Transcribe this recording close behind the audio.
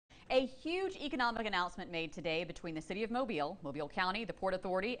A huge economic announcement made today between the city of Mobile, Mobile County, the Port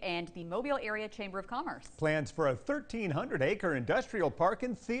Authority, and the Mobile Area Chamber of Commerce. Plans for a 1,300-acre industrial park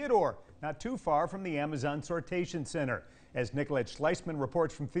in Theodore, not too far from the Amazon Sortation Center. As Nicolette Schleisman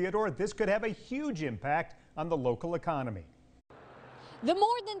reports from Theodore, this could have a huge impact on the local economy. The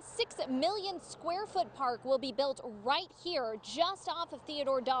more than 6 million square foot park will be built right here, just off of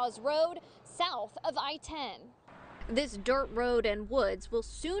Theodore Dawes Road, south of I-10. This dirt road and woods will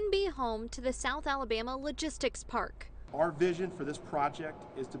soon be home to the South Alabama Logistics Park. Our vision for this project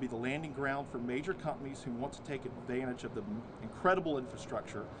is to be the landing ground for major companies who want to take advantage of the incredible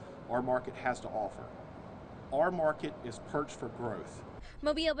infrastructure our market has to offer. Our market is perched for growth.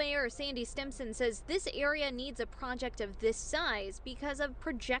 Mobile Mayor Sandy Stimson says this area needs a project of this size because of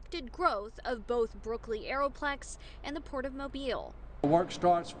projected growth of both Brookley Aeroplex and the Port of Mobile. The work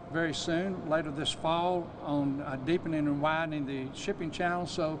starts very soon, later this fall, on deepening and widening the shipping channel.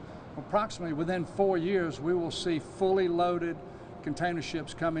 So approximately within 4 years, we will see fully loaded container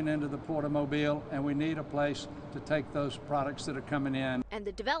ships coming into the Port of Mobile, and we need a place to take those products that are coming in. And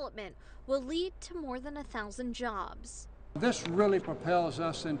the development will lead to more than 1,000 jobs. This really propels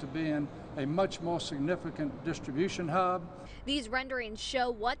us into being a much more significant distribution hub. These renderings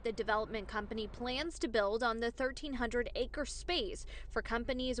show what the development company plans to build on the 1,300-acre space for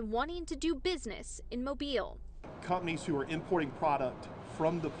companies wanting to do business in Mobile. Companies who are importing product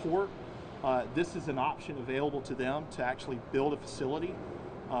from the port, this is an option available to them to actually build a facility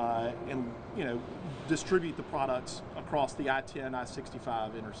and distribute the products across the I-10,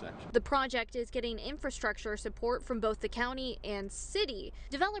 I-65 intersection. The project is getting infrastructure support from both the county and city.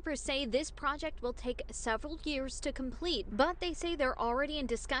 Developers say this project will take several years to complete, but they say they're already in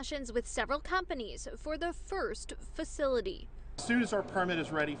discussions with several companies for the first facility. As soon as our permit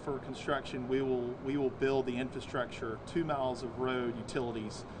is ready for construction, we will build the infrastructure, 2 miles of road,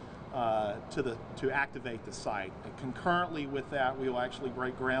 utilities, to activate the site. And concurrently with that, we will actually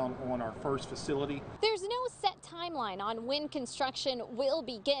break ground on our first facility. There's no set timeline on when construction will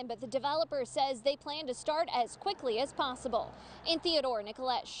begin, but the developer says they plan to start as quickly as possible. In Theodore,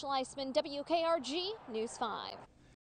 Nicolette Schleisman, WKRG News 5.